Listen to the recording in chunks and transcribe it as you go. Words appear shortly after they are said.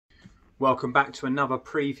Welcome back to another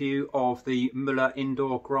preview of the Muller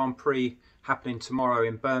Indoor Grand Prix happening tomorrow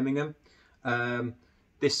in Birmingham.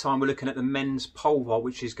 This time we're looking at the men's pole vault,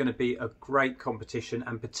 which is going to be a great competition,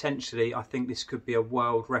 and potentially I think this could be a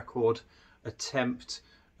world record attempt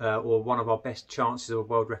or one of our best chances of a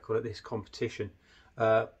world record at this competition.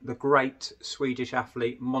 The great Swedish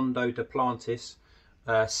athlete Mondo Duplantis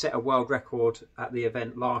set a world record at the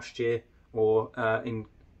event last year, or in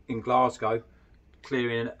Glasgow,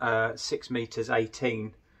 clearing 6 meters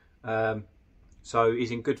 18. So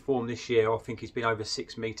he's in good form this year. I think he's been over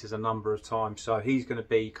 6 meters a number of times, so he's going to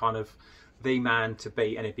be kind of the man to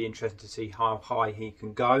beat, and it'd be interesting to see how high he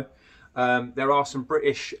can go. There are some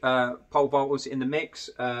British pole vaulters in the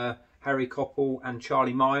mix. Harry Coppell and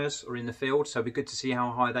Charlie Myers are in the field, so it'd be good to see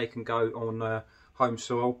how high they can go on home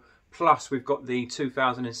soil. Plus we've got the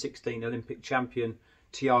 2016 Olympic champion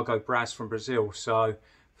Tiago Braz from Brazil, so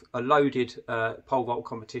a loaded pole vault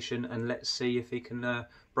competition, and let's see if he can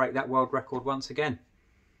break that world record once again.